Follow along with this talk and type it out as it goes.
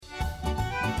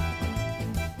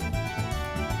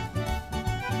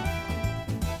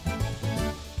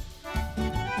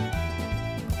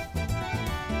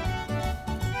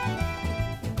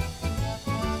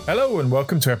Hello and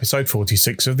welcome to episode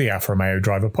 46 of the Alfa Romeo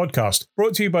Driver Podcast,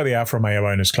 brought to you by the Alfa Romeo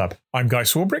Owners Club. I'm Guy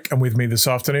Swarbrick, and with me this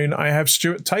afternoon I have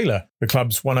Stuart Taylor, the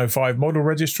club's 105 Model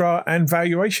Registrar and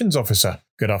Valuations Officer.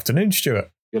 Good afternoon,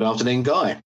 Stuart. Good afternoon,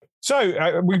 Guy.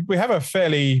 So we have a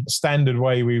fairly standard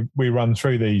way we run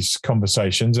through these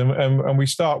conversations, and we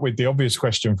start with the obvious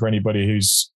question for anybody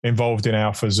who's involved in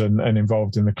Alfas and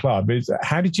involved in the club is,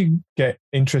 how did you get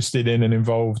interested in and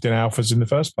involved in Alfas in the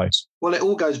first place? Well, it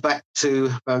all goes back to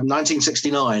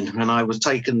 1969 when I was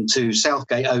taken to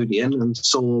Southgate Odeon and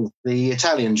saw the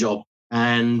Italian job.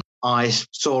 And I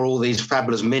saw all these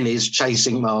fabulous minis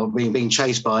being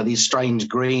chased by these strange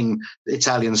green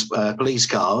Italian police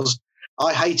cars.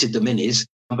 I hated the minis,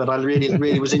 but I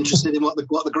really was interested in what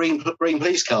the green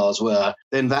police cars were.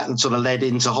 Then that sort of led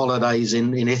into holidays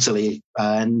in Italy,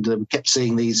 and kept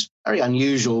seeing these very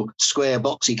unusual square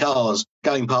boxy cars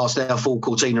going past our full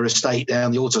Cortina estate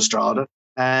down the Autostrada.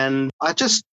 And I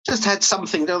just had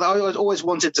something that I always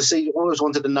wanted to see, always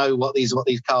wanted to know what these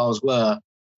cars were.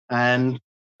 And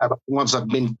once I've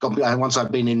been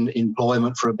in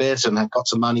employment for a bit and have got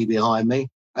some money behind me,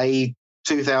 a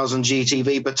 2000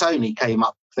 GTV Bertone came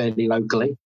up fairly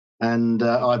locally, and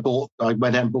I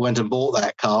went and bought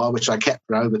that car, which I kept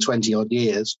for over 20 odd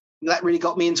years. That really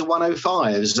got me into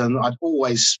 105s, and I'd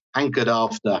always hankered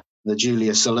after the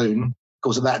Giulia Saloon. Of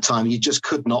course, at that time, you just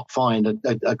could not find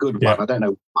a good one. I don't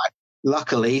know why.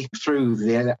 Luckily, through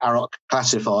the Aroc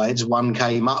Classifieds, one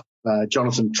came up.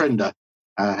 Jonathan Trinder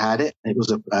had it. It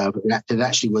was it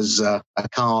actually was a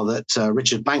car that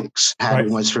Richard Banks had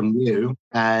almost from new,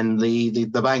 and the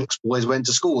Banks boys went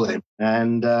to school in,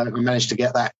 and we managed to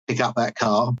pick up that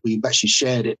car. We actually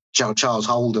shared it. Charles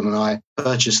Holden and I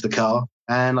purchased the car,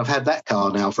 and I've had that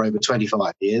car now for over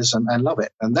 25 years and love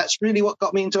it. And that's really what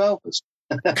got me into Alfas.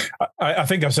 I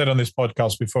think I've said on this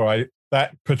podcast before,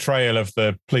 that portrayal of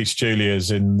the police Giulias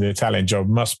in the Italian job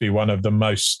must be one of the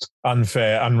most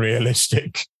unfair,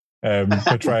 unrealistic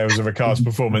portrayals of a car's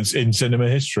performance in cinema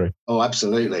history. Oh,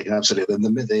 absolutely. And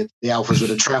the Alfas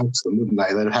would have trounced them, wouldn't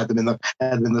they? They'd have had them in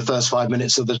the first 5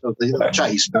 minutes of the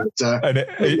chase. But and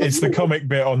it's the comic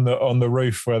bit on the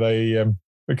roof where they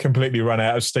completely run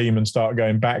out of steam and start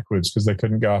going backwards because they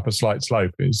couldn't go up a slight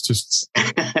slope. It's just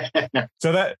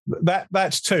so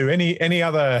that's two. Any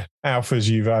other Alfas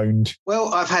you've owned?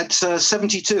 Well, I've had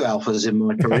 72 Alfas in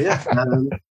my career.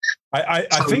 I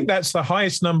think that's the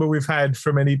highest number we've had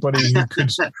from anybody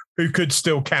who could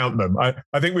still count them.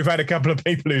 I think we've had a couple of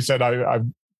people who said I've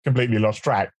completely lost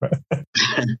track.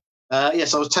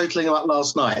 Yes, I was totaling them up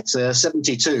last night.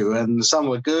 72, and some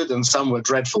were good and some were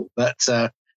dreadful, but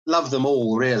love them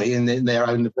all really in their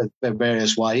own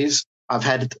various ways. I've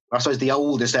had, I suppose, the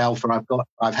oldest Alfa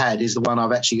I've had is the one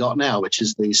I've actually got now, which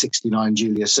is the 69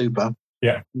 Giulia Super.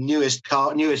 Yeah. Newest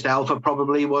Alfa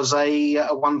probably was a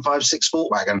 156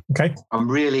 Sportwagon. Okay.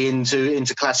 I'm really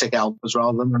into classic Alfas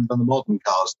rather than the modern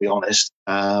cars, to be honest.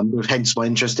 Hence my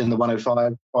interest in the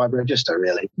 105 Register,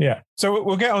 really. Yeah. So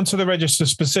we'll get onto the Register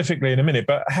specifically in a minute,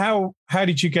 but how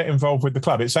did you get involved with the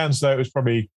club? It sounds though it was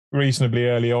probably reasonably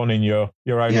early on in your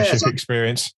ownership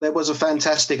experience. There was a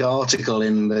fantastic article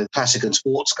in the Classic and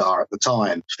Sports Car at the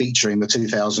time featuring the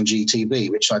 2000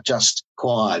 GTB, which I just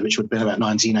acquired, which would have been about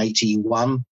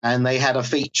 1981. And they had a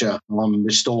feature on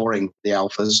restoring the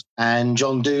Alfas. And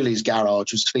John Dooley's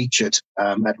garage was featured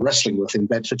at Wrestlingworth in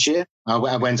Bedfordshire.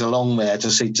 I went along there to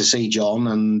see John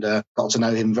and got to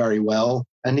know him very well.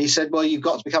 And he said, "Well, you've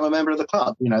got to become a member of the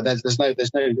club. You know, there's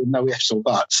no ifs or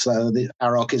buts. The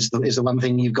Aroc is the one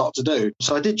thing you've got to do."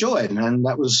 So I did join, and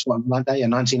that was one day in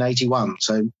 1981.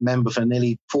 So member for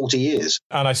nearly 40 years.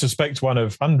 And I suspect one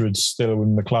of hundreds still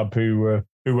in the club who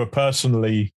were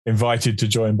personally invited to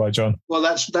join by John. Well,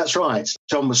 that's right.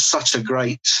 John was such a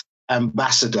great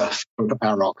ambassador for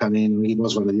Aroc. I mean, he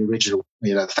was one of the original,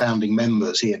 founding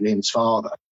members. He and his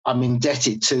father. I'm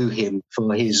indebted to him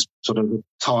for his sort of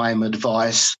time,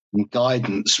 advice and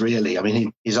guidance, really. I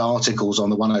mean, his articles on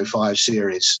the 105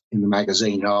 series in the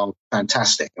magazine are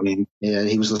fantastic. I mean,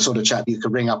 he was the sort of chap you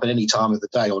could ring up at any time of the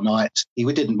day or night. He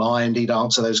didn't mind. He'd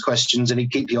answer those questions and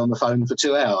he'd keep you on the phone for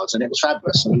 2 hours, and it was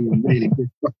fabulous. I mean, really,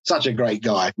 such a great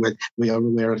guy.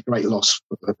 We're at great loss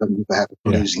for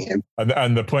losing him.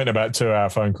 And the point about 2 hour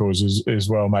phone calls is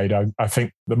well made. I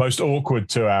think the most awkward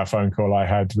 2 hour phone call I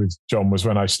had with John was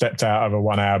when I stepped out of a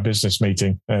 1 hour business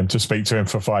meeting to speak to him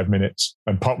for 5 minutes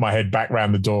and popped my head back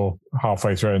round the door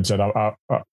halfway through and said,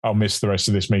 I'll miss the rest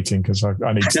of this meeting because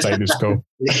I need to take this call.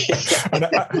 and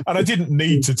I didn't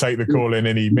need to take the call in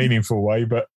any meaningful way,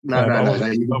 but I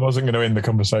wasn't going to end the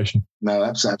conversation. No,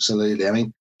 absolutely. I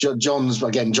mean, John's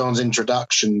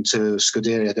introduction to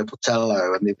Scuderia del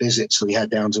Portello and the visits we had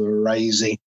down to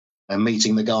Arese and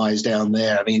meeting the guys down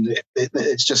there. I mean,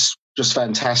 it's just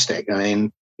fantastic. I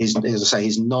mean, as I say,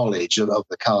 his knowledge of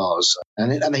the cars,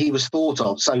 and he was thought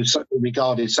of so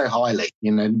regarded so highly,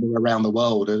 around the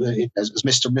world as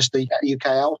Mr. UK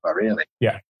Alfa, really.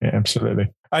 Yeah, absolutely.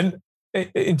 And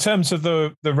in terms of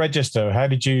the register, how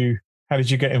did you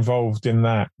get involved in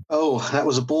that? Oh, that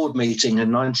was a board meeting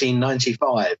in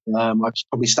 1995. I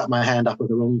probably stuck my hand up at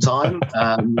the wrong time.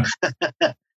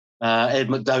 Ed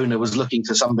McDonough was looking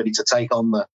for somebody to take on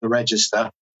the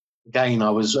register. Again, I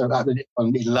was in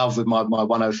love with my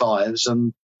 105s,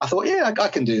 and I thought, yeah, I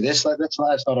can do this. That's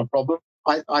not a problem.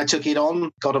 I took it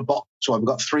on, got a box. So I've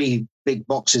got 3 big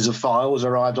boxes of files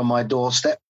arrived on my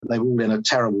doorstep. They were all in a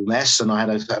terrible mess, and I had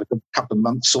a couple of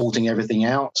months sorting everything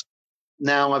out.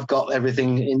 Now I've got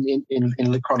everything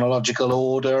in chronological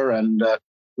order, and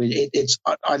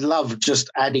I love just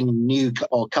adding new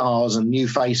cars and new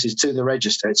faces to the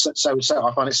register. It's so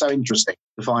I find it so interesting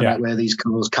to find out where these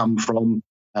cars come from,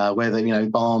 where the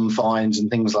barn finds and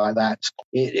things like that.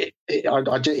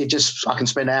 I can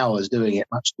spend hours doing it,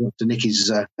 much to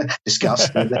Nicky's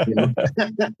disgust.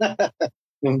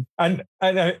 And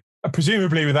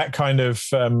presumably with that kind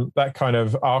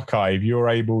of archive, you're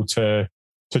able to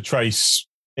trace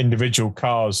individual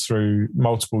cars through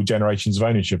multiple generations of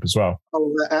ownership as well.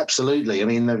 Oh, absolutely. I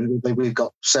mean, we've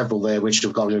got several there which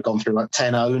have gone through like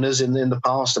 10 owners in the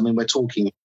past. I mean, we're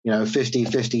talking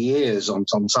 50 years on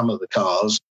some of the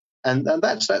cars, and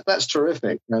that's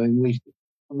terrific. I mean,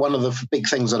 one of the big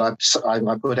things that I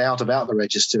put out about the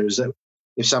register is that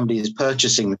if somebody is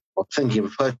purchasing or thinking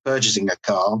of purchasing a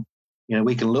car,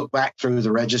 we can look back through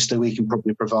the register. We can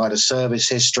probably provide a service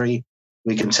history.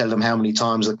 We can tell them how many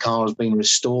times the car has been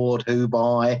restored, who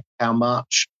by, how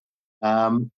much.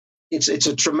 It's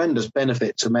a tremendous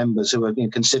benefit to members who are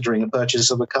considering a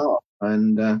purchase of a car.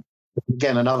 And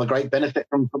again, another great benefit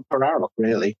from Ferrari,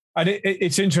 really. And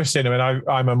it's interesting. I mean,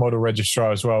 I'm a model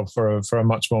registrar as well for a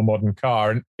much more modern car.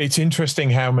 And it's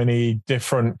interesting how many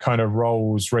different kind of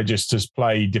roles registers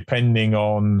play depending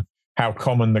on how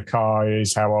common the car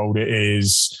is, how old it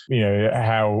is,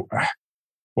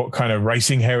 what kind of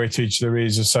racing heritage there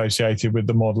is associated with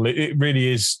the model. It really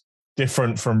is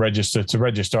different from register to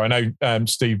register. I know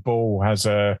Steve Ball has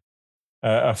a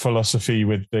philosophy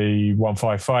with the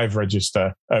 155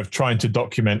 register of trying to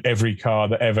document every car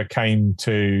that ever came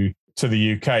to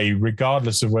the UK,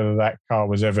 regardless of whether that car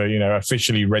was ever,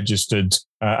 officially registered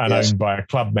and owned by a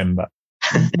club member.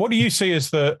 What do you see as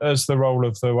the role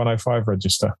of the 105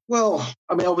 register? Well,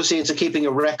 I mean, obviously, it's keeping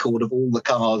a record of all the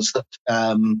cars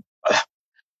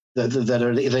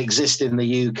that exist in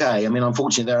the UK. I mean,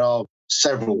 unfortunately, there are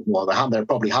several. Well, there are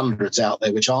probably hundreds out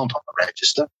there which aren't on the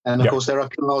register, and of course, there are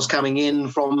cars coming in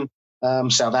from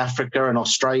South Africa and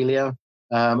Australia,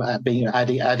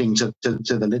 adding to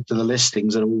the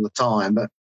listings all the time. But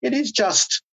it is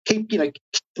just keeping a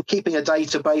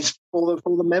database for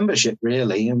the membership,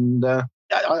 really. And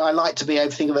I like to be able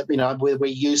to think that we're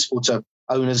useful to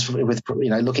owners with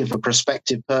looking for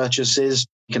prospective purchases.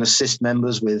 You can assist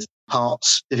members with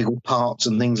difficult parts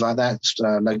and things like that,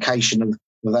 location of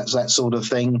that sort of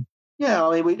thing. Yeah,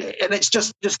 I mean, and it's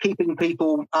just keeping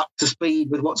people up to speed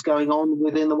with what's going on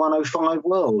within the 105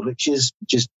 world, which is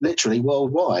literally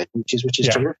worldwide, which is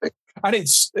terrific. And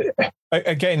it's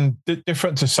again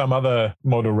different to some other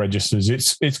model registers.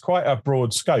 It's quite a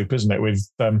broad scope, isn't it? With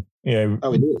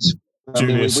Oh, it is.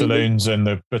 Julius Saloons and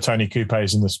the Bertoni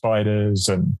Coupes and the Spiders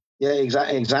and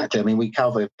exactly. I mean, we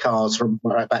cover cars from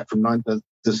right back from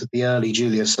the early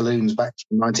Julius Saloons back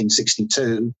from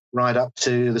 1962 right up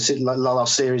to the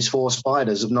last Series 4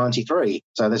 Spiders of 93.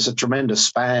 So there's a tremendous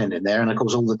span in there, and of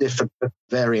course all the different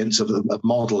variants of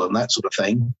model and that sort of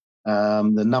thing.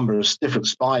 The number of different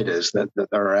Spiders that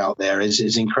are out there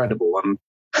is incredible, and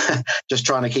just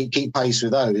trying to keep pace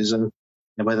with those, and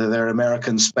whether they're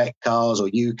American spec cars or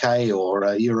UK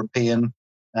or European.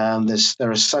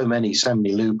 There are so many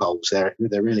loopholes there.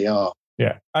 There really are.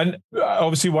 Yeah. And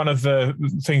obviously one of the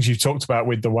things you've talked about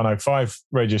with the 105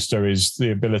 register is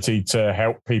the ability to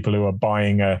help people who are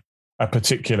buying a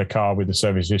particular car with a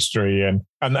service history. And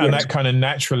that kind of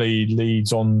naturally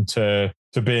leads on to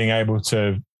being able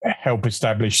to help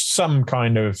establish some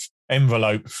kind of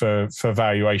envelope for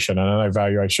valuation. And I know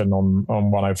valuation on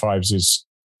 105s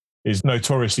is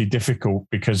notoriously difficult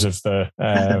because of the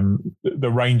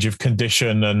range of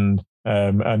condition and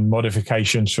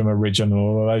modifications from original,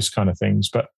 all those kind of things.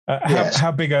 But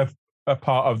how big a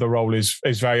part of the role is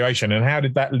valuation, and how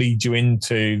did that lead you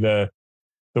into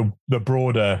the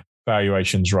broader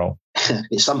valuations role?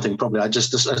 it's something probably I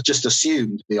just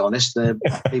assumed, to be honest.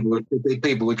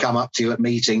 People would come up to you at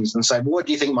meetings and say, well, what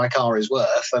do you think my car is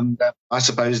worth? And I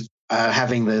suppose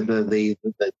having the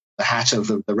hat of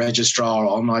the registrar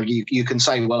on, you can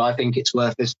say, well, I think it's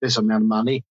worth this amount of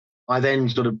money. I then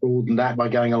sort of broadened that by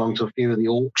going along to a few of the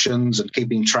auctions and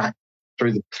keeping track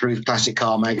through classic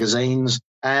car magazines.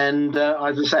 And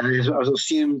as I said, I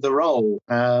assumed the role,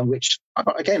 which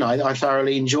again I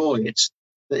thoroughly enjoy.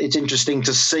 It's interesting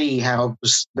to see how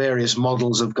various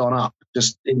models have gone up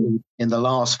just in the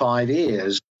last 5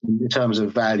 years in terms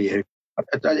of value.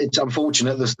 It's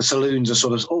unfortunate that the saloons are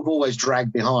sort of always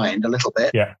dragged behind a little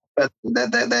bit, but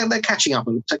they're catching up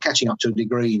to a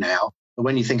degree now. But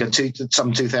when you think of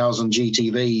some 2000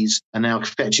 GTVs are now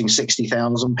fetching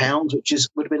 £60,000, which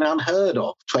would have been unheard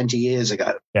of 20 years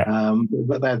ago.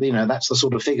 But that's the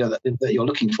sort of figure that you're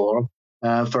looking for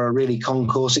a really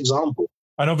concourse example.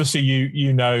 And obviously,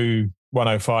 you know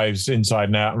 105s inside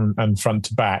and out and front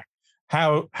to back.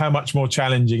 How much more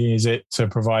challenging is it to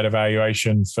provide a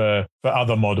valuation for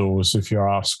other models if you're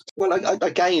asked? Well,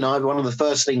 again, one of the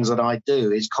first things that I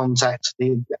do is contact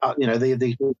the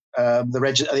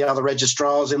other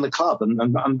registrars in the club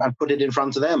and put it in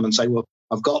front of them and say, well,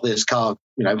 I've got this car,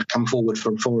 come forward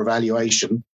for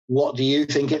evaluation. What do you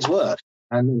think it's worth?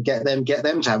 And get them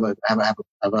to have a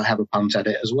punt at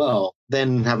it as well.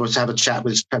 Then have a chat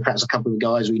with perhaps a couple of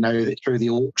guys we know through the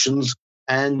auctions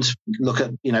and look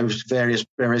at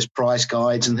various price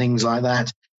guides and things like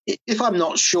that. If I'm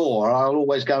not sure, I'll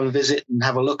always go and visit and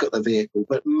have a look at the vehicle.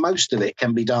 But most of it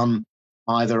can be done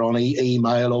either on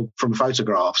email or from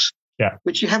photographs.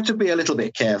 Which you have to be a little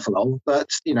bit careful of, but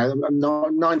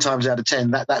 9 times out of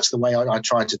 10, that's the way I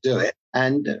try to do it,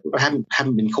 and I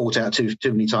haven't been caught out too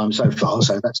many times so far,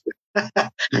 so that's good.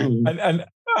 and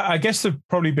I guess there've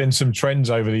probably been some trends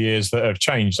over the years that have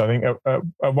changed. I think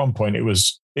at one point it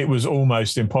was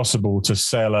almost impossible to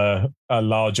sell a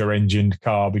larger engined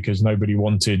car because nobody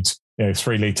wanted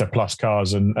 3-litre plus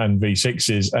cars and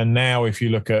V6s. And now if you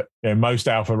look at most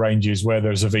Alfa ranges where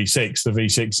there's a V6, the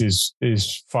V6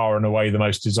 is far and away the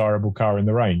most desirable car in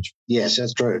the range. Yes,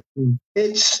 that's true. The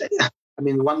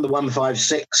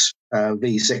 156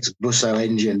 V6 Busso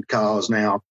engine cars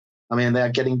now,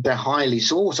 they're highly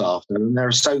sought after, and there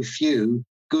are so few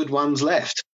good ones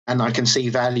left. And I can see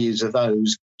values of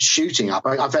those shooting up.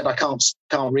 I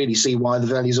can't really see why the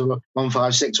values of a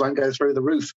 156 won't go through the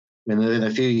roof in a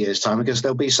few years' time, because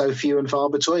they'll be so few and far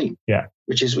between.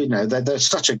 Which is, they're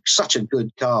such a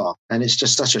good car, and it's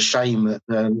just such a shame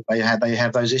that they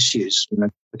have those issues,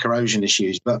 the corrosion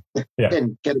issues. But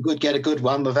again, get a good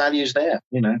one. The value's there.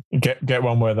 Get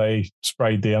one where they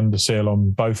sprayed the underseal on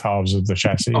both halves of the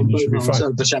chassis, and you should be fine.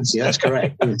 Of the chassis, that's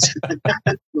correct.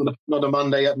 not a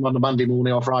Monday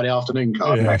morning or Friday afternoon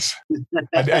car. Yes,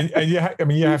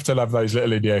 and you have to love those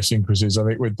little idiosyncrasies. I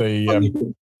think with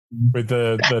the with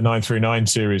the 939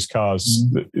 series cars,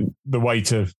 the way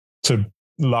to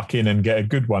luck in and get a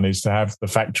good one is to have the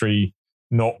factory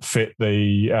not fit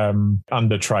the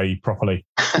under tray properly.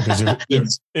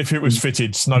 Because if it was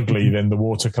fitted snugly, then the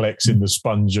water collects in the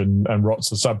sponge and rots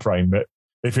the subframe. But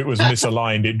if it was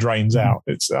misaligned, it drains out.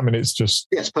 It's just...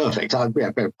 Yes, perfect.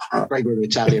 Very good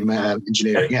Italian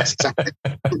engineering. Yes, exactly.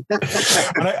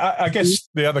 And I guess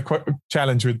the other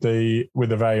challenge with the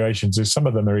valuations is some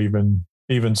of them are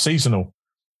even seasonal.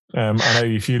 I know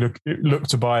if you look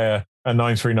to buy a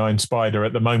 939 Spider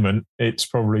at the moment, it's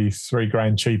probably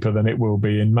 $3,000 cheaper than it will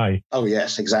be in May. Oh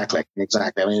yes, exactly.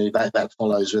 That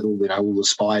follows with all the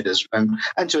Spiders and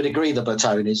to a degree the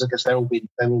Batonis. I guess they're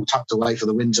all tucked away for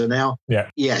the winter now.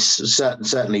 Yes,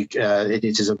 certainly it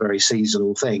is a very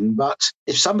seasonal thing. But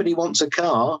if somebody wants a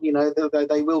car,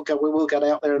 they will get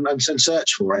out there and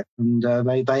search for it, and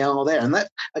they are there. And that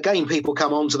again, people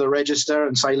come onto the register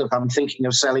and say, "Look, I'm thinking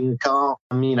of selling a car.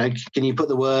 Can you put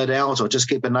the word out or just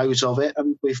keep a note of it?"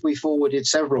 And we forwarded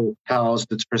several cars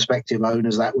to prospective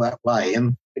owners that way.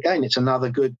 And again, it's another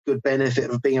good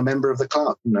benefit of being a member of the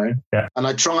club, And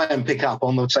I try and pick up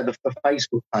on the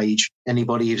Facebook page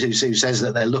anybody who says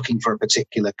that they're looking for a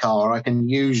particular car. I can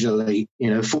usually,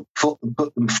 put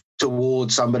them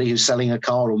towards somebody who's selling a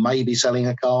car or maybe selling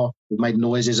a car, who've made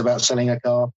noises about selling a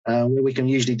car. We can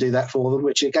usually do that for them,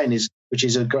 which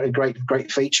is a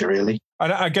great feature, really.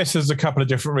 And I guess there's a couple of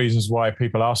different reasons why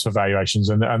people ask for valuations,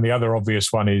 and the other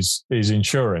obvious one is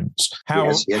insurance.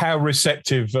 How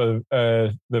receptive are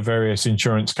the various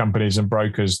insurance companies and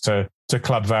brokers to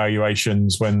club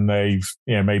valuations when they've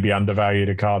maybe undervalued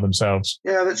a car themselves?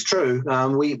 Yeah, that's true.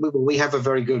 We have a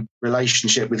very good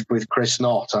relationship with Chris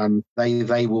Knott.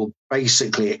 They will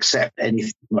basically accept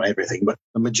anything, not everything, but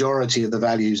the majority of the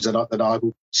values that I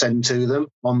will send to them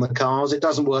on the cars. It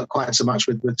doesn't work quite so much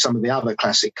with some of the other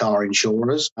classic car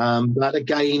insurers. But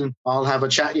again, I'll have a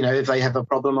chat. If they have a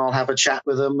problem, I'll have a chat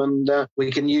with them, and we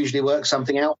can usually work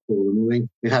something out for them.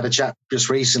 We've had a chat just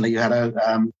recently. You had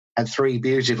had three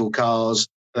beautiful cars.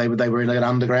 They were in an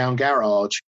underground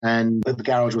garage, and the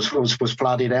garage was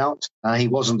flooded out. He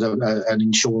wasn't an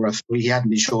insurer. He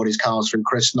hadn't insured his cars through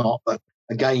Chris Knott, but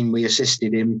again, we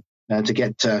assisted him to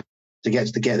get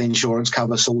the insurance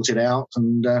cover sorted out.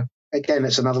 And again,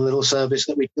 it's another little service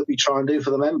that we try and do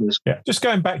for the members. Yeah, just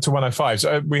going back to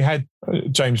 105s, we had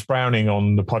James Browning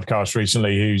on the podcast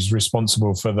recently, who's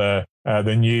responsible for the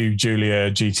new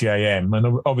Giulia GTA-M,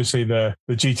 and obviously the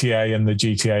GTA and the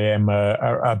GTA-M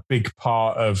are a big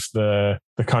part of the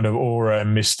kind of aura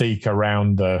and mystique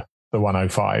around the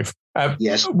 105.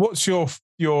 Yes. What's your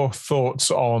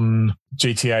thoughts on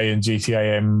GTA and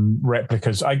GTA-M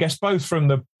replicas? I guess both from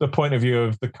the point of view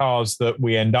of the cars that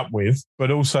we end up with,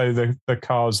 but also the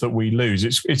cars that we lose.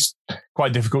 It's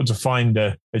quite difficult to find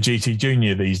a GT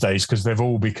Junior these days because they've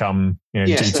all become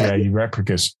GTA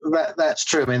replicas. That's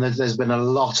true. I mean, there's been a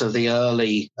lot of the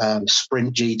early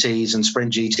Sprint GTs and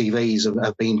Sprint GTVs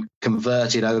have been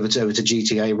converted over to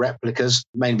GTA replicas,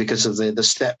 mainly because of the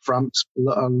step front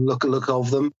look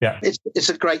of them. Yeah, it's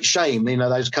a great shame.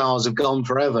 Those cars have gone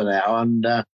forever now, and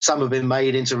some have been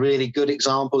made into really good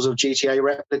examples of GTA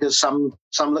replicas. Some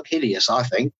look hideous, I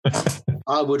think.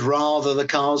 I would rather the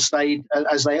cars stayed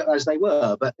as they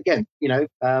were, but again,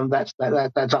 that's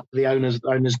up to the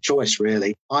owner's choice,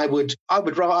 really. I'd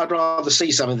rather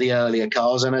see some of the earlier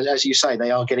cars, and as you say,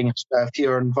 they are getting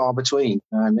fewer and far between,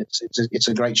 and it's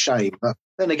a great shame. But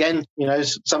then again,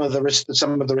 some of the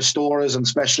restorers and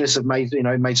specialists have made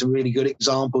some really good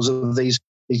examples of these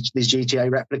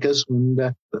GTA replicas, and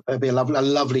it'd be a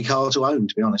lovely car to own,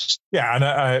 to be honest. Yeah,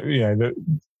 and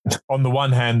on the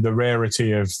one hand, the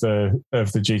rarity of the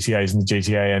GTAs and the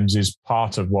GTA-Ms is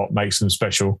part of what makes them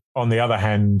special. On the other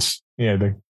hand,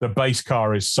 the base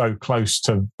car is so close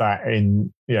to that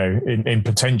in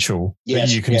potential that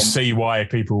you can see why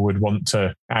people would want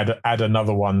to add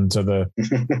another one to the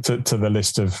to the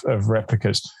list of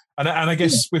replicas. And I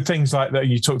guess with things like that,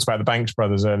 you talked about the Banks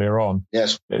brothers earlier on.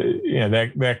 Yes,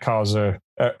 their cars are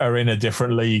in a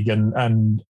different league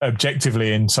and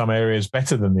objectively in some areas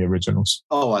better than the originals.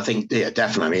 Oh, I think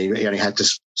definitely. You only had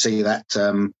to see that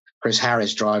Chris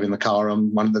Harris driving the car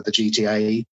on one of the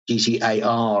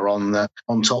GTA-R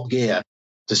on Top Gear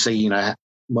to see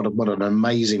what an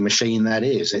amazing machine that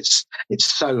is. It's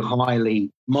so highly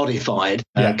modified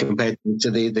compared to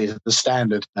the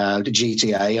standard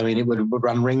GTA. I mean, it would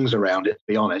run rings around it, to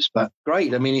be honest. But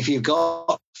great. I mean, if you've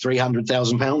got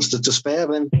 £300,000 to spare,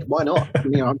 then why not?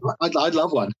 I'd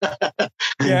love one.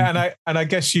 Yeah, and I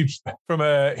guess from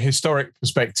a historic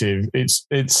perspective, it's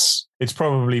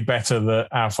probably better that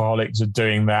Alfaholics are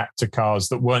doing that to cars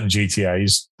that weren't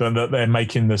GTAs than that they're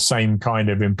making the same kind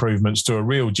of improvements to a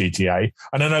real GTA.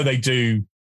 And I know they do.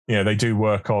 They do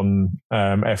work on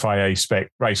FIA spec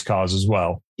race cars as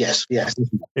well. Yes.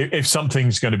 If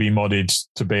something's going to be modded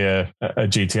to be a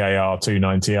GTA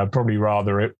R290, I'd probably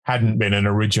rather it hadn't been an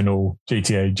original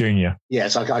GTA Junior.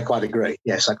 Yes, I quite agree.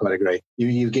 Yes, I quite agree.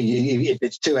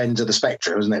 It's two ends of the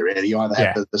spectrum, isn't it? Really, you either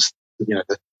have the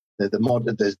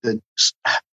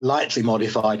lightly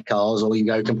modified cars, or you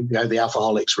go the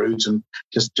Alfaholics route and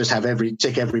just have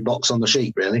tick every box on the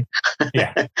sheet, really.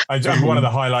 Yeah, one of the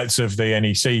highlights of the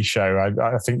NEC show,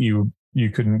 I think you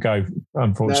couldn't go,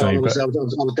 unfortunately. No, I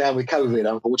was down with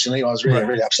COVID, unfortunately. I was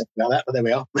really upset about that, but there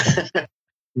we are.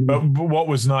 But what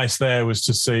was nice there was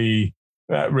to see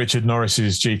Richard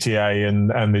Norris's GTA and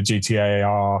the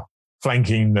GTA-R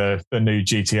flanking the new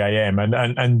GTA-M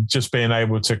and just being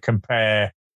able to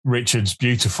compare Richard's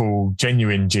beautiful,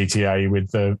 genuine GTA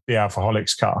with the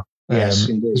Alfaholics car. Yes,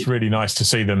 it's really nice to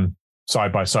see them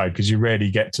side by side because you rarely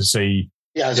get to see.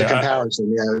 Yeah, as a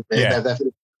comparison, they're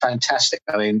fantastic.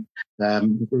 I mean,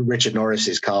 Richard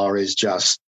Norris's car is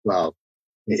just, well,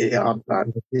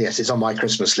 yes, it's on my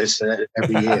Christmas list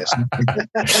every year.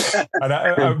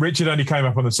 And Richard only came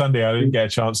up on the Sunday. I didn't get a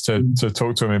chance to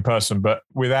talk to him in person, but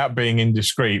without being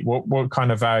indiscreet, what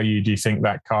kind of value do you think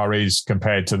that car is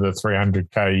compared to the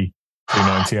 300k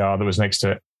 390R that was next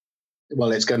to it?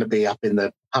 Well, it's going to be up in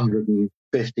the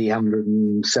 150,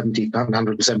 170,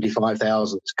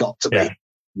 175,000. It's got to be. Yeah.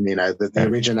 You know, the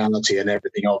originality and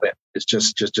everything of it. It's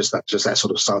just that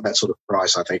sort of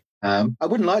price. I think. I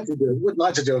wouldn't like to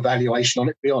do a valuation on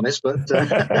it, to be honest, but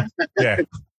yeah.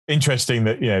 Interesting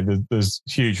that there's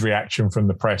huge reaction from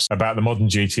the press about the modern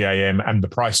GTA M and the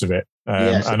price of it.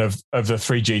 Yes. And of the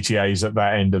 3 GTAs at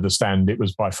that end of the stand, it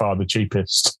was by far the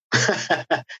cheapest.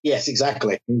 Yes,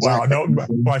 exactly. Well, not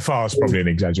by far is probably an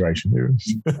exaggeration.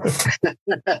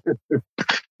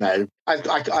 No, I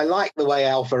like the way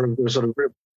Alfa sort of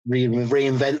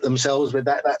reinvent themselves with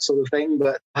that sort of thing,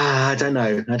 but I don't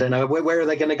know. Where are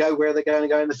they going to go? Where are they going to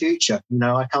go in the future? You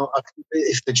know,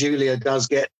 if the Giulia does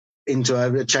get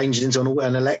changed into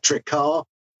an electric car,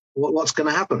 what's going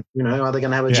to happen? You know, are they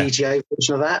going to have a GTA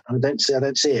version of that? I don't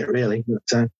see it really.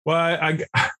 But, well,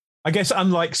 I guess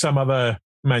unlike some other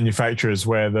manufacturers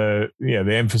where the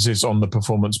emphasis on the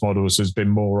performance models has been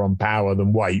more on power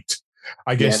than weight,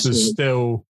 I guess there's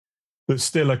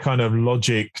still a kind of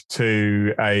logic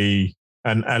to an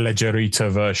Alleggerita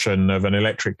version of an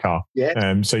electric car.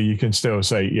 Yeah. So you can still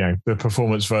say, the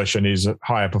performance version is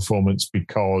higher performance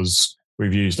because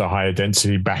we've used a higher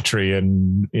density battery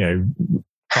and,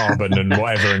 carbon and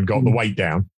whatever and got the weight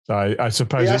down. So I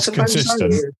suppose it's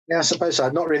consistent. So. Yeah, I suppose so.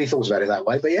 I've not really thought about it that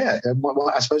way, but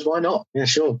I suppose why not? Yeah,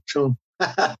 sure.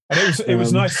 And it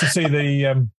was nice to see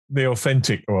the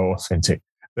authentic,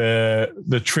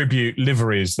 the tribute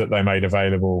liveries that they made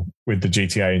available with the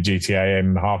GTA and GTA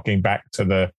M, harking back to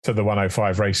the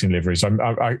 105 racing liveries.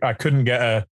 I couldn't get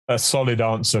a solid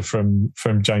answer from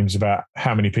James about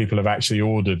how many people have actually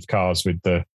ordered cars with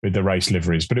the race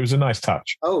liveries, but it was a nice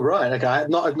touch. Oh right, okay. I've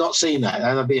not seen that, and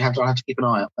I have to keep an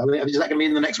eye out. Is that going to be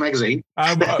in the next magazine?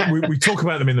 We talk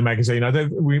about them in the magazine.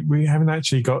 We haven't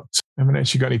actually got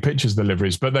any pictures of the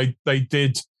liveries, but they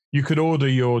did. You could order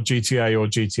your GTA or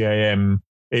GTA M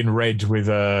in red with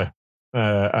an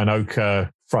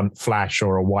ochre front flash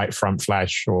or a white front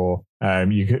flash, or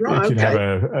you could have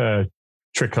a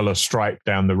tricolor stripe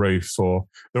down the roof, or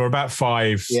there were about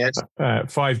five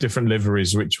different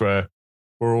liveries which were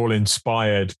all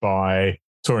inspired by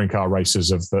touring car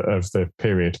racers of the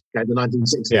period. Okay, the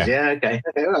 1960s. Yeah, okay.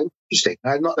 Well, interesting.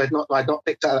 I've not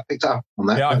picked up on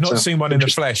that. Yeah, I've not seen one in the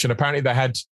flesh, and apparently they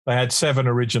had 7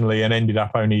 originally and ended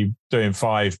up only doing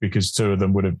 5 because 2 of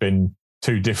them would have been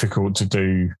too difficult to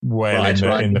do well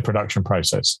in the production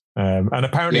process. And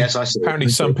apparently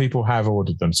some people have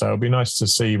ordered them. So it'll be nice to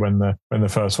see when the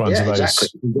first ones of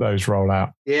those roll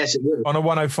out. Yes, it will. On a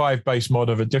 105 base mod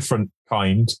of a different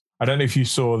kind. I don't know if you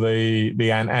saw the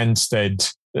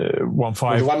Ansted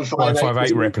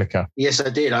 158 replica. Yes,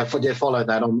 I did. I did follow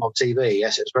that on TV.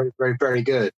 Yes, it's very, very, very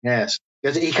good. Yes.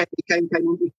 Because he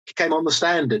came on the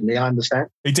stand, didn't he? I understand.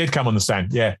 He did come on the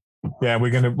stand, yeah. Yeah, we're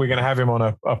gonna have him on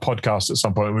a podcast at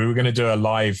some point. We were going to do a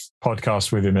live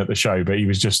podcast with him at the show, but he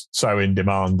was just so in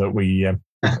demand that we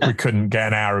couldn't get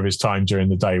an hour of his time during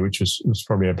the day, which was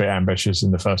probably a bit ambitious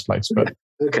in the first place. But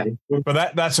okay,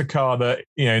 but that's a car that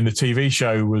in the TV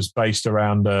show was based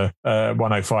around a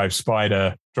 105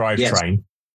 Spider drivetrain.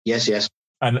 Yes.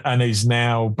 And is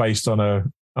now based on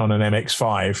an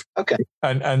MX-5. Okay.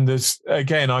 And there's,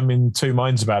 again, I'm in two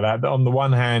minds about that. On the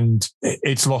one hand,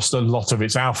 it's lost a lot of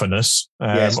its alphaness,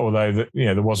 although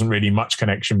there wasn't really much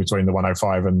connection between the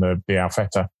 105 and the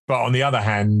Alfetta. But on the other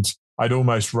hand, I'd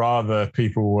almost rather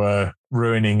people were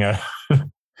ruining an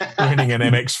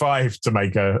MX-5 to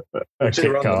make a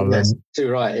kit car. Yes, too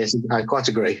right. Yes, I quite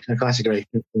agree.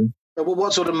 Well,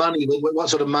 what sort of money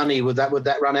would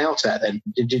that run out at then?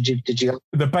 Did you?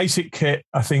 The basic kit,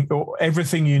 I think,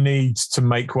 everything you need to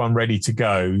make one ready to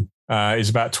go is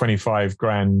about 25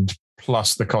 grand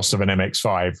plus the cost of an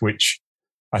MX-5, which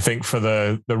I think for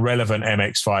the relevant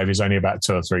MX-5 is only about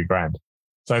 2 or 3 grand.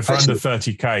 So for under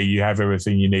 30k, you have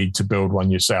everything you need to build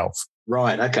one yourself.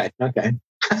 Right. Okay.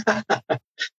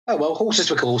 Oh well, horses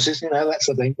for courses, that's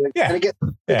the thing. Yeah. And it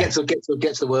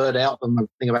gets the word out and the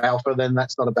thing of Alfa, then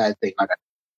that's not a bad thing. Okay.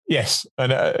 Yes,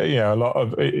 and a lot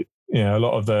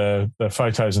of the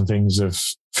photos and things have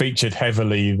featured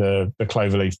heavily the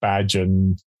cloverleaf badge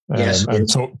and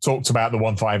talked about the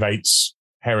 158's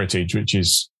heritage, which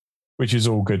is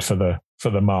all good for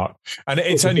the mark. And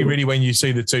it's only really when you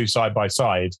see the two side by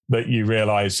side that you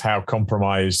realise how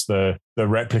compromised the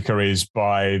replica is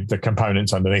by the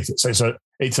components underneath it. So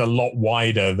it's a lot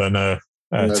wider than a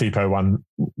Tipo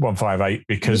 158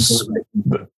 because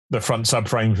the front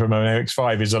subframe from an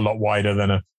MX-5 is a lot wider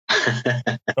than a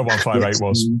 158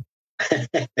 was.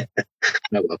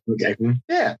 Oh, well, okay.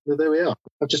 Yeah, well, there we are.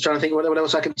 I'm just trying to think what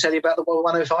else I can tell you about the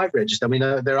 105 register. I mean,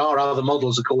 there are other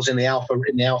models, of course, in the Alfa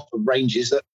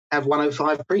ranges that have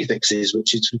 105 prefixes,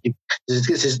 which is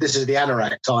this is the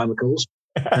anorak time, of course.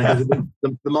 The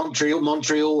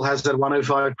Montreal has a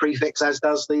 105 prefix, as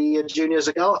does the Junior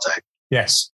Zagato.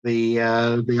 Yes. The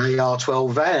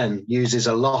AR12 van uses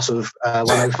a lot of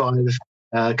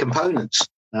 105 components.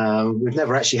 We've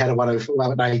never actually had an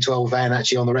A12 van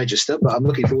actually on the register, but I'm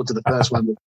looking forward to the first one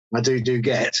that I do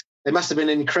get. They must have been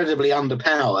incredibly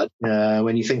underpowered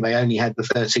when you think they only had the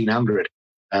 1300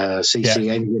 cc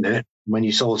engine in it. When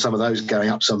you saw some of those going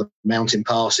up some of the mountain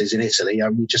passes in Italy,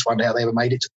 you just wonder how they ever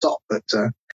made it to the top. But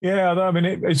yeah, I mean,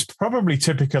 it's probably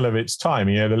typical of its time.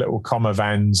 You know, the little comma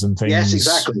vans and things. Yes,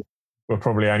 exactly. Were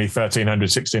probably only 1300,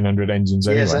 1600 engines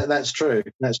anyway. Yes, that's true.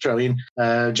 That's true. I mean,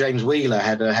 James Wheeler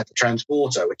had the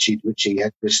Transporter, which he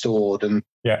had restored, and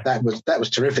that was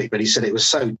terrific. But he said it was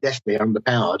so deathly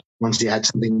underpowered. Once he had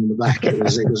something in the back, it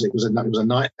was a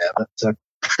nightmare. But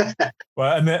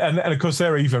well, and of course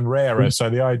they're even rarer. So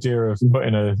the idea of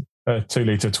putting a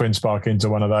 2-litre twin spark into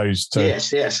one of those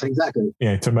yes, exactly.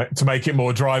 Yeah, to make it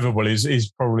more drivable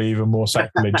is probably even more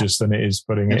sacrilegious than it is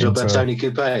putting it into a Bertone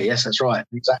coupe. Yes, that's right.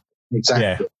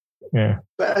 Exactly. Yeah.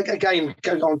 But again,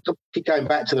 keep going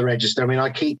back to the register. I mean, I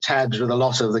keep tabs with a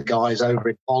lot of the guys over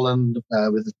in Holland,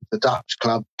 with the Dutch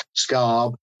club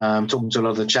Scarb. Talking to a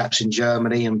lot of the chaps in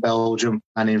Germany and Belgium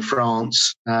and in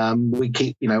France. We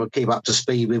keep up to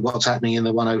speed with what's happening in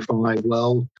the 105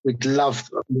 world. We'd love,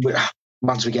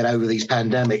 once we get over these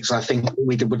pandemics, I think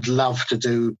we would love to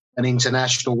do an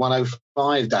international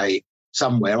 105 day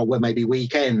somewhere, or maybe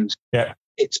weekend. Yeah.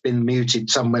 It's been muted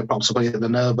somewhere, possibly at the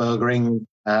Nürburgring.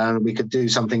 We could do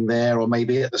something there, or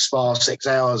maybe at the Spa 6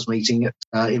 Hours meeting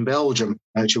in Belgium,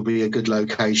 which will be a good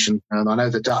location. And I know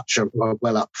the Dutch are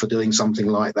well up for doing something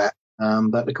like that.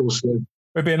 But of course,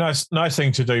 it'd be a nice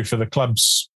thing to do for the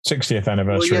club's 60th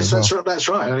anniversary. Well, yes, that's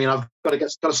right. I mean, I've got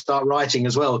to start writing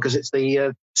as well, because it's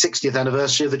the 60th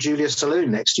anniversary of the Julius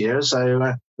Saloon next year.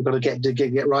 So we've got to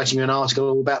get writing an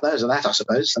article about that, I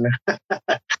suppose.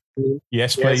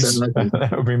 Yes, please. That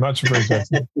would be much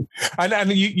appreciated.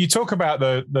 and you talk about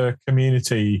the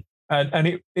community, and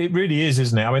it really is,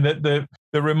 isn't it? I mean,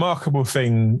 the remarkable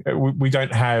thing, we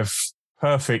don't have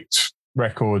perfect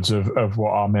records of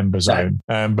what our members own,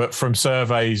 but from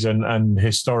surveys and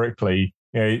historically,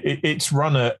 it's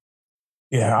run at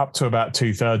up to about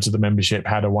 2/3 of the membership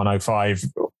had a 105,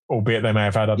 albeit they may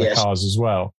have had other cars as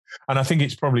well. And I think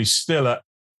it's probably still at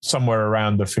somewhere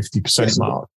around the 50%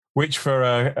 mark, which for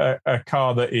a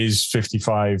car that is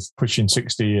 55, pushing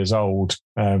 60 years old,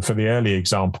 for the early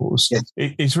examples,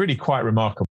 it's really quite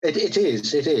remarkable. It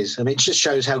is. I mean, it just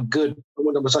shows how good,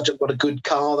 what a good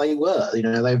car they were. They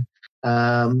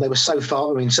were so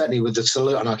far. I mean, certainly with the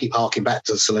Saloon, and I keep harking back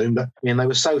to the Saloon, but I mean, they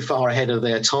were so far ahead of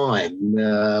their time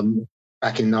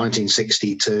back in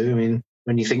 1962. I mean,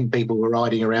 when you think people were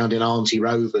riding around in Auntie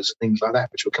Rovers and things like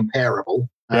that, which were comparable.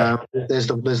 There's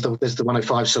the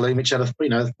 105 Saloon, which had a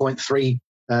 0.30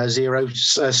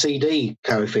 CD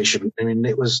coefficient. I mean,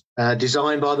 it was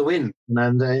designed by the wind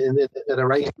and at a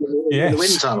rate in the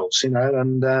wind tunnels.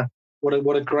 And what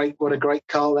a great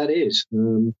car that is.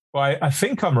 Well, I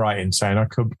think I'm right in saying,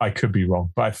 I could be wrong,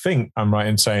 but I think I'm right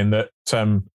in saying that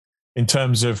in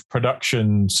terms of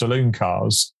production saloon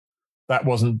cars, that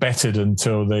wasn't bettered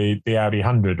until the Audi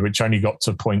 100, which only got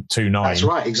to 0.29. That's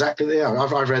right, exactly. Yeah,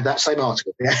 I've read that same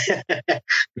article. Again,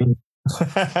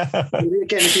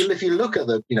 if you look at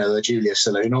the Julius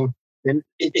Saloon, then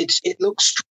it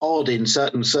looks odd in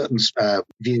certain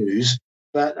views.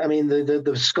 But I mean,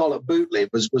 the Scallop boot lid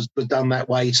was done that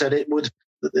way so that it would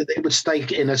stay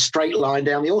in a straight line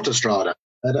down the autostrada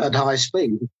at high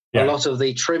speed. Yeah. A lot of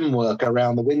the trim work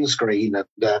around the windscreen and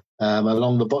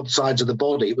along the sides of the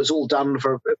body, it was all done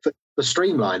for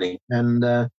streamlining, and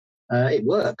it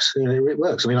works. It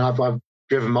works. I mean, I've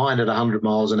driven mine at 100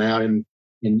 miles an hour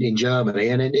in Germany,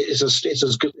 and it's as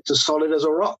solid as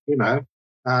a rock. For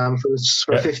a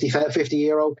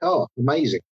 50-year-old car,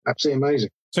 amazing, absolutely amazing.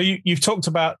 So you've talked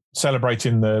about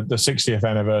celebrating the 60th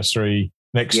anniversary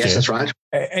next year. Yes, that's right.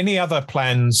 Any other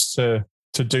plans to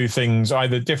do things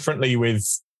either differently with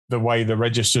the way the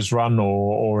registers run,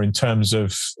 or in terms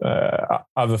of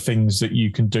other things that you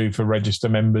can do for register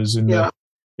members in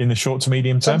the short to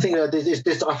medium term? Something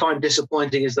that I find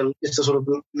disappointing is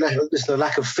the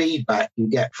lack of feedback you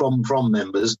get from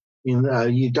members.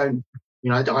 You don't.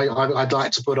 I'd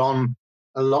like to put on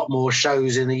a lot more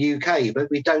shows in the UK, but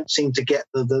we don't seem to get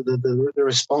the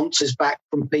responses back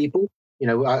from people.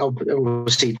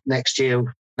 Obviously next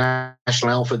year,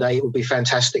 National Alfa Day, it would be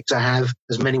fantastic to have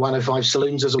as many 105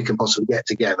 saloons as we can possibly get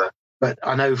together. But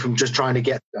I know from just trying to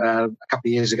get a couple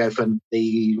of years ago from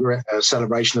the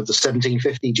celebration of the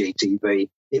 1750 GTV,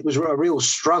 it was a real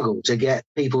struggle to get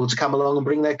people to come along and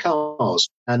bring their cars.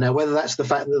 And whether that's the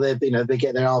fact that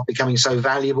they are becoming so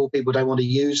valuable, people don't want to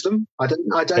use them. I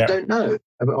don't know.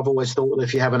 I've always thought that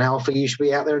if you have an Alfa, you should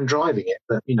be out there and driving it.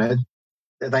 But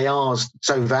they are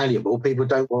so valuable, people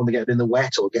don't want to get in the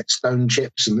wet or get stone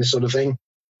chips and this sort of thing.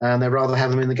 And they'd rather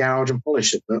have them in the garage and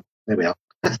polish it. But there we are.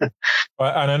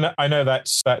 And I know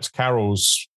that's Carol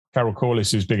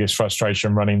Corliss's biggest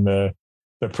frustration running the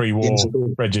pre-war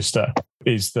register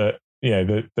is that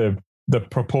the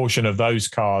proportion of those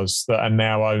cars that are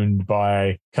now owned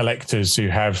by collectors who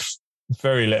have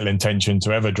very little intention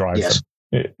to ever drive them.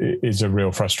 It is a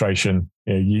real frustration.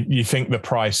 You think the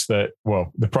price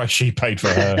she paid for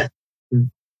her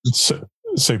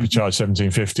supercharged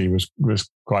 1750 was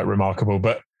quite remarkable,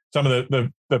 but some of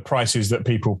the prices that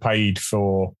people paid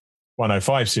for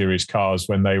 105 series cars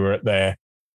when they were at their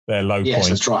low point. Yes,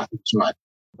 that's right.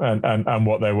 And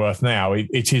what they're worth now,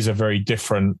 it is a very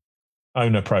different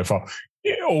owner profile.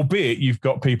 Albeit you've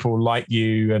got people like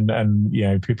you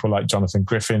and people like Jonathan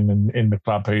Griffin in the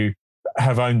club who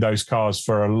have owned those cars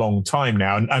for a long time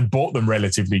now and bought them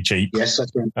relatively cheap. Yes,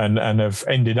 that's right. And have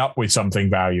ended up with something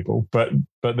valuable. But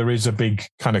there is a big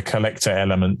kind of collector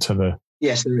element to the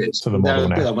Yes, there is. To the model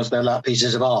now. They're like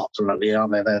pieces of art, really,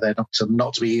 aren't they? They're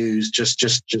not to be used, just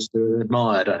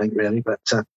admired, I think, really. But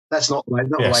that's not the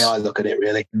way I look at it,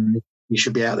 really. You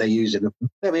should be out there using them.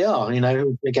 There we are,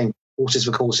 again, horses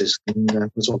for courses. And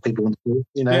that's what people want to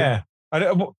do, Yeah.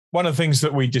 One of the things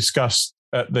that we discussed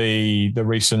at the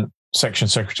recent section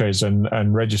secretaries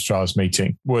and registrars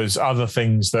meeting was other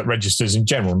things that registers in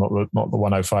general, not the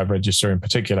 105 register in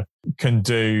particular, can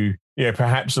do.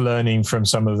 Perhaps learning from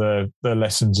some of the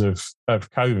lessons of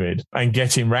COVID and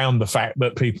getting around the fact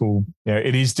that people,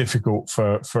 it is difficult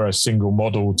for a single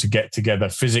model to get together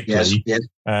physically. Yes.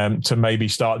 To maybe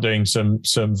start doing some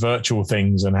virtual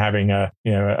things and having a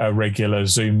regular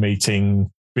Zoom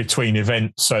meeting between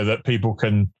events so that people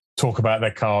can talk about their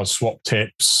cars, swap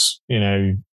tips,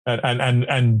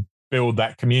 and build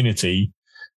that community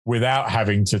without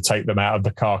having to take them out of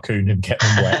the carcoon and get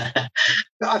them wet.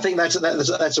 I think that's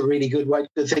a really good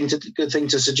thing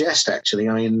to suggest. Actually,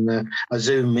 I mean, a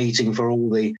Zoom meeting for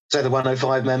all the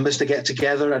 105 members to get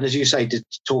together and, as you say, to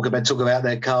talk about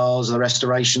their cars, the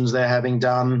restorations they're having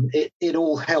done. It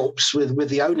all helps with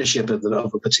the ownership of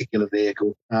a particular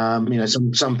vehicle.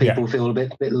 Some people feel a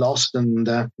bit lost and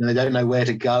they don't know where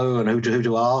to go and who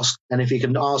to ask. And if you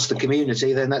can ask the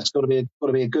community, then that's got to be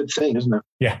a good thing, isn't it?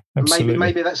 Yeah, absolutely.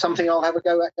 Maybe that's something I'll have a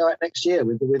go at next year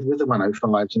with the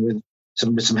 105s and with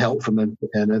some help from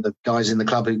the guys in the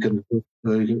club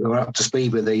who are up to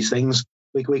speed with these things.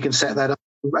 We can set that up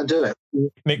and do it.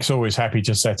 Nick's always happy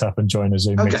to set up and join a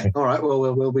Zoom meeting. All right.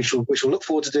 Well, we shall look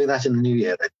forward to doing that in the new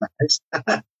year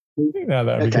then. No,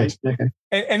 that'd be good. Okay.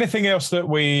 Anything else that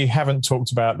we haven't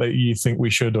talked about that you think we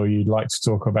should or you'd like to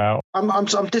talk about?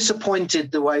 I'm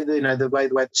disappointed the way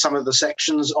some of the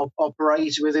sections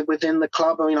operate within the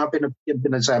club. I mean, I've been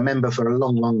a member for a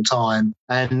long time,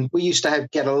 and we used to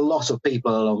get a lot of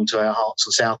people along to our Hearts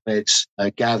and South Beds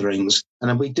gatherings,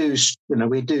 and we do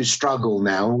struggle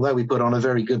now. Although we put on a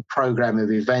very good program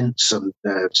of events and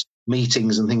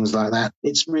meetings and things like that,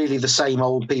 it's really the same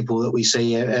old people that we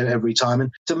see every time.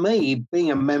 And to me,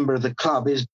 being a member of the club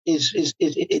is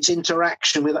it's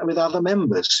interaction with other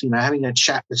members. Having a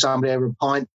chat with somebody over a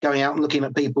pint, going out and looking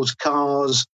at people's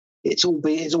cars. It's all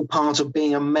part of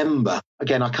being a member.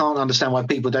 Again, I can't understand why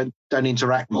people don't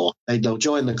interact more. They'll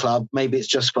join the club. Maybe it's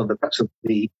just for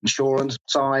the insurance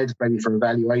side, maybe for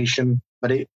evaluation.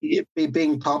 But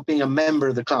being a member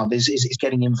of the club is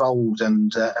getting involved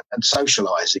and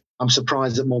socialising. I'm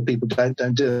surprised that more people don't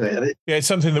do it. Yeah, it's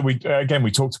something that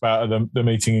we talked about at the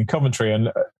meeting in Coventry,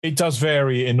 and it does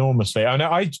vary enormously.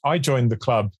 I joined the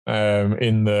club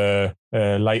in the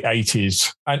late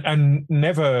 80s and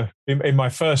never in my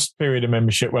first period of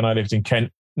membership when I lived in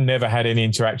Kent, never had any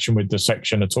interaction with the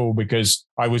section at all because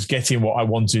I was getting what I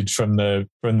wanted from the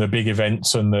big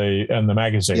events and the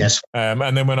magazine. Yes.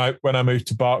 And then when I moved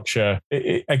to Berkshire,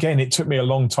 it took me a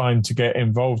long time to get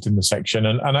involved in the section.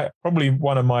 And probably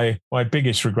one of my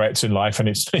biggest regrets in life, and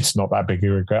it's not that big a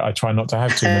regret, I try not to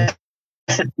have too many,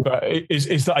 but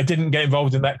is that I didn't get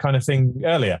involved in that kind of thing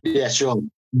earlier. Yeah, sure.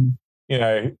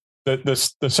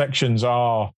 the sections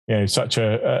are, such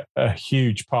a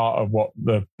huge part of what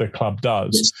the club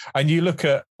does. Yes. And you look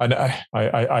at, and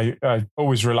I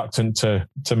always reluctant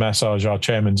to massage our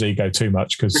chairman's ego too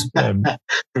much, because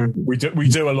we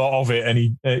do a lot of it, and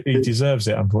he deserves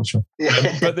it, unfortunately.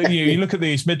 But you look at the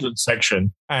East Midlands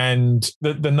section, and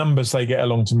the numbers they get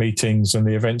along to meetings and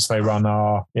the events they run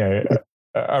are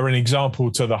an example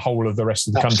to the whole of the rest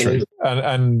of the country.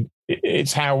 And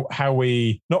it's how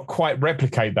we not quite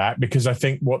replicate that, because I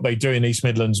think what they do in East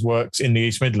Midlands works in the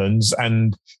East Midlands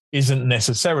and isn't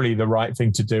necessarily the right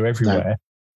thing to do everywhere. No.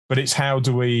 But it's how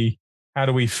do we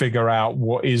figure out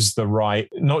what is the right,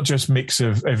 not just mix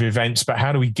of events, but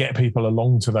how do we get people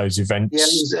along to those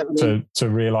events to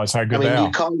realise how good they are?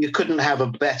 You couldn't have a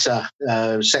better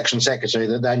section secretary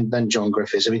than John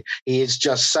Griffiths. I mean, he is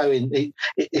just so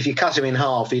if you cut him in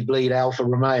half, he'd bleed Alfa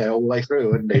Romeo all the way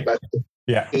through, wouldn't he? But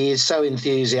yeah, he is so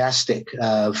enthusiastic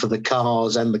for the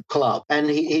cars and the club, and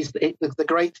the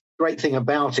great thing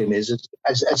about him is,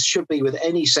 as should be with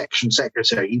any section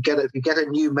secretary, you get a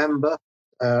new member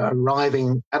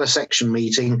arriving at a section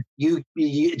meeting,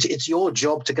 it's your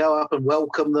job to go up and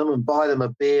welcome them and buy them a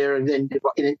beer, and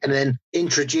then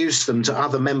introduce them to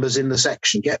other members in the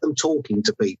section, get them talking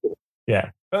to people.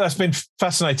 Yeah, well, that's been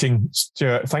fascinating,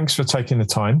 Stuart. Thanks for taking the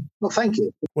time. Well, thank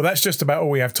you. Well, that's just about all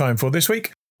we have time for this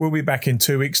week. We'll be back in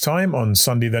 2 weeks' time on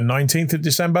Sunday the 19th of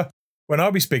December, when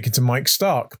I'll be speaking to Mike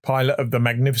Stark, pilot of the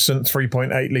magnificent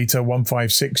 3.8-litre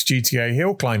 156 GTA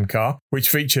hill climb car, which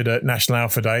featured at National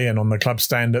Alfa Day and on the club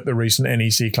stand at the recent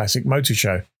NEC Classic Motor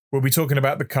Show. We'll be talking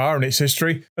about the car and its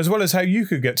history, as well as how you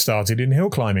could get started in hill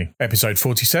climbing. Episode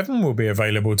 47 will be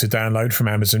available to download from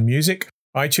Amazon Music,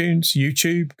 iTunes,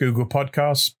 YouTube, Google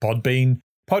Podcasts, Podbean,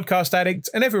 Podcast Addict,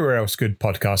 and everywhere else good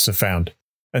podcasts are found.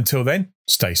 Until then,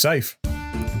 stay safe.